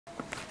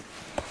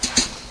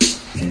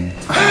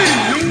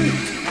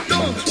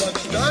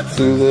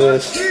Do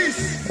this.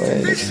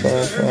 Wait, it's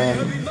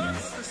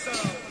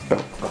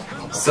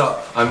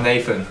Sup, I'm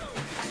Nathan.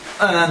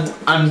 And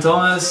I'm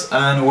Thomas,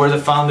 and we're the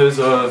founders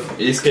of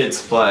Skate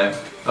Supply.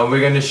 And we're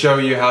going to show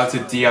you how to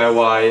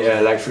DIY an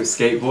electric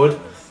skateboard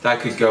that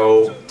could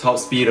go top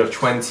speed of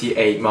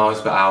 28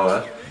 miles per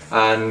hour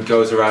and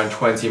goes around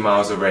 20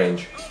 miles of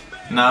range.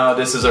 Now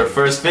this is our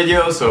first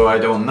video, so I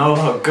don't know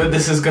how good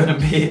this is gonna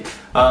be,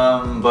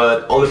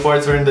 but all the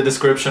parts are in the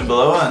description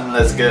below, and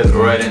let's get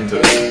right into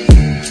it.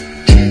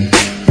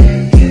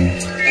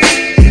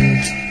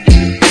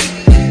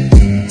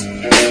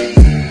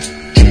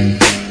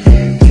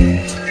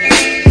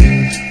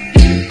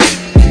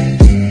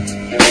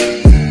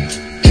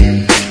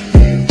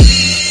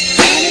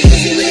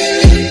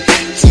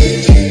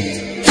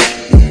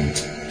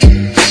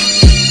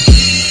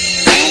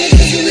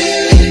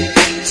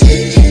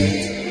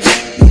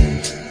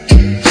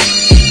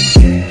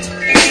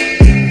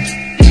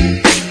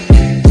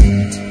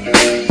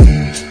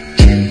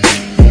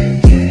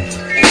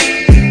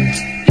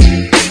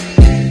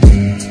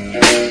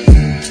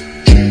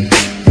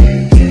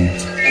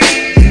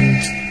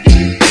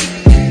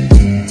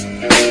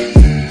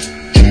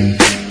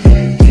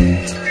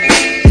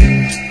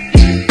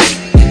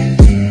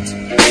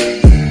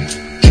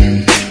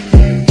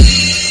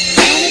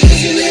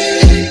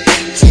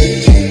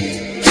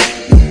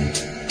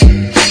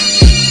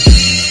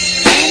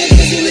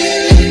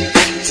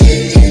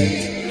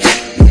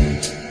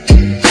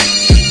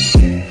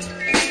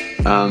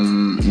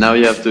 Now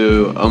you have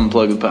to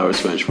unplug the power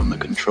switch from the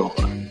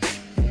controller.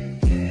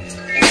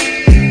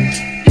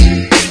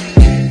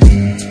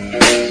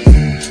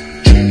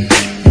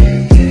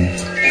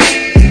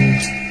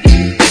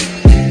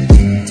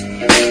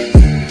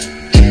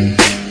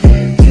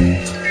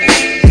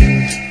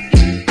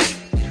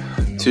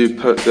 To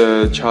put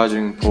the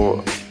charging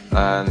port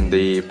and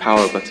the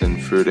power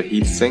button through the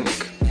heatsink,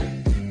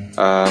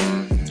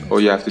 all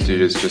you have to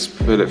do is just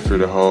put it through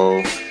the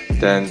hole,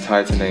 then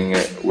tightening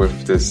it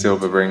with the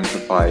silver ring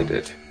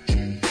provided.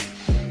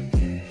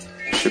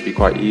 Should be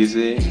quite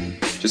easy.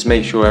 Just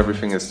make sure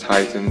everything is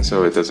tightened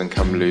so it doesn't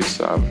come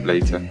loose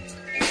later.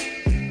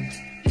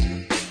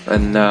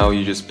 And now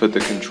you just put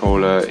the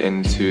controller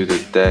into the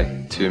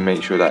deck to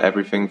make sure that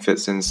everything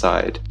fits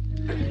inside.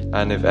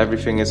 And if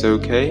everything is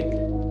okay,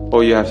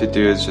 all you have to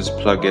do is just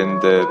plug in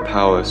the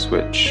power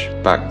switch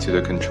back to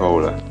the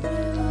controller.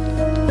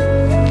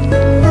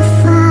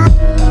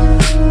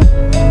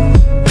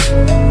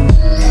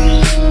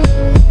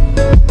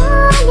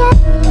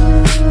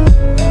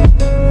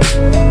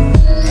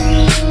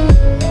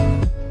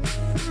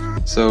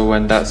 So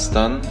when that's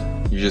done,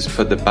 you just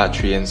put the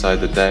battery inside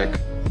the deck.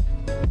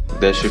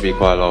 There should be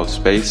quite a lot of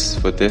space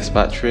for this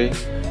battery,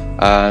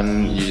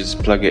 and you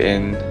just plug it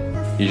in.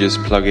 You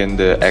just plug in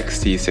the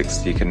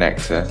XT60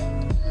 connector.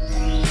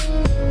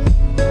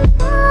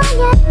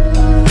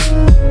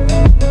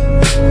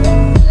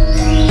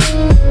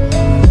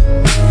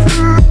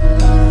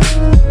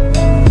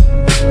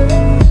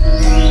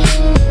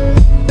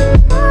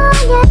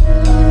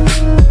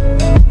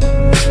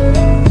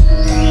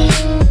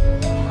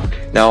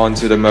 Now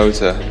onto the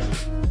motor.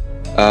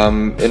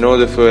 In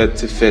order for it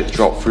to fit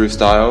drop-through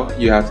style,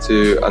 you have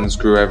to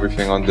unscrew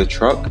everything on the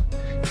truck.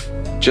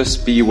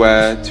 Just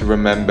beware to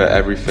remember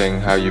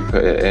everything how you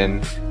put it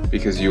in,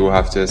 because you will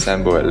have to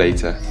assemble it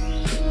later.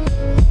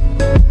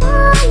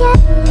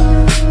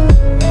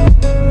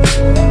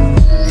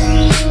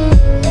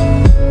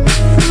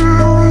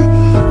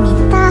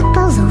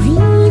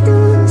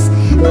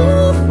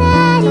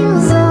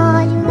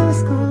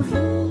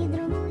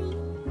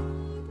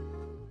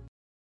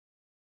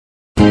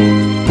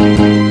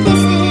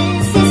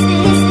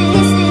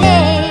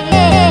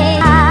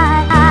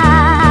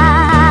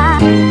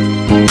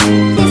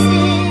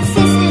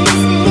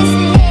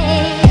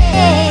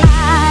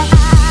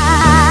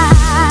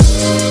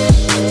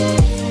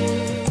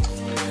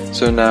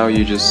 So now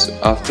you just,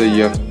 after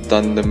you have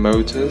done the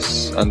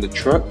motors and the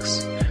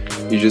trucks,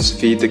 you just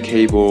feed the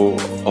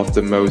cable of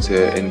the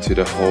motor into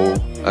the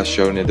hole as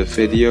shown in the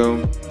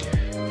video,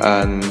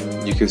 and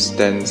you can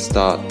then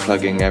start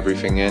plugging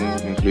everything in,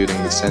 including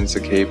the sensor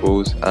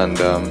cables and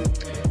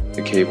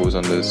the cables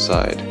on the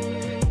side.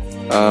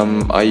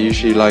 I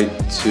usually like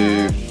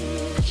to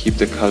keep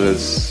the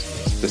colors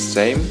the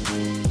same,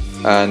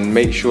 and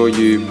make sure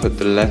you put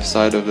the left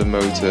side of the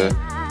motor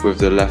with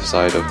the left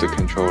side of the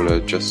controller,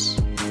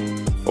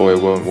 or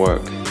it won't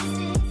work.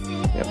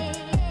 Yep.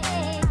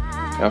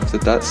 After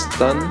that's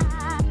done,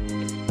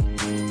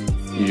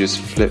 you just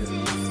flip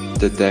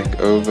the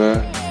deck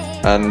over,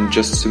 and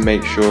just to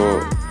make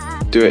sure,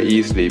 do it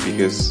easily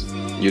because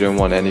you don't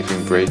want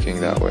anything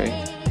breaking that way.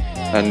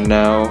 And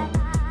now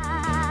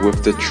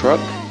with the truck,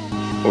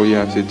 all you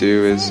have to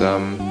do is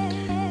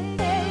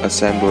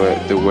assemble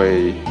it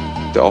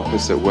the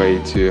opposite way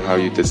to how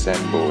you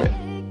disassemble it.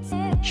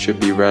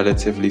 Should be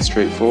relatively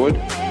straightforward.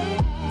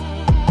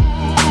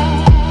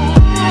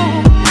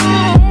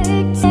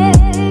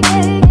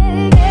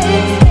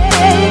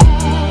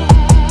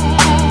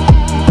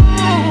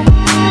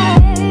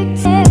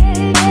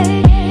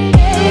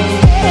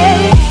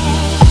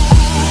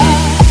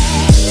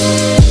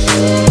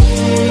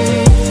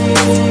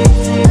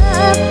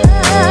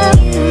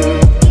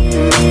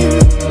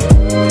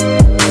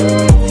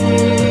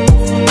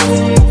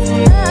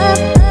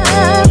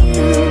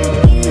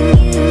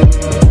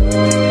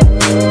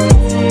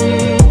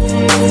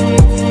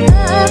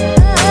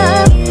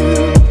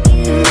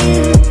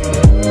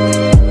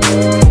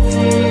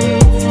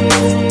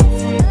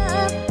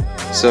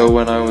 So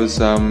when I was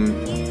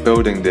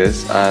building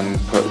this and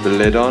put the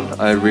lid on,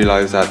 I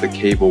realized that the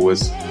cable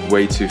was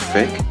way too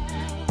thick,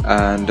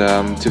 and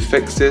to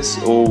fix this,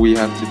 all we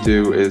have to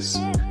do is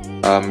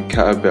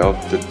cut a bit of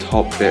the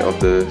top bit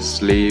of the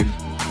sleeve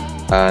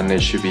and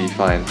it should be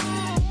fine.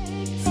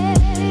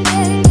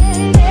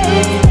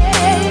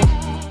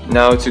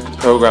 Now to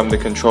program the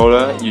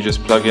controller, you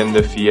just plug in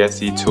the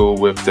VESC tool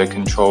with the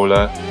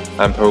controller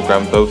and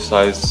program both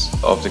sides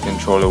of the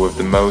controller with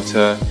the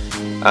motor,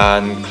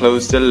 and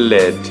close the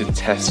lid to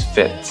test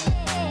fit.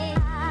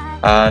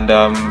 And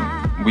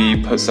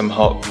we put some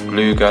hot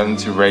glue gun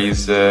to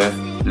raise the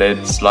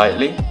lid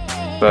slightly,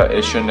 but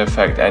it shouldn't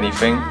affect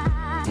anything.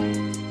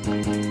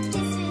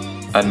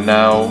 And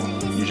now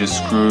you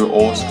just screw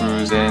all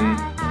screws in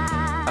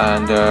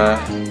and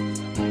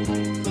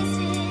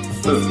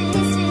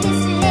boom.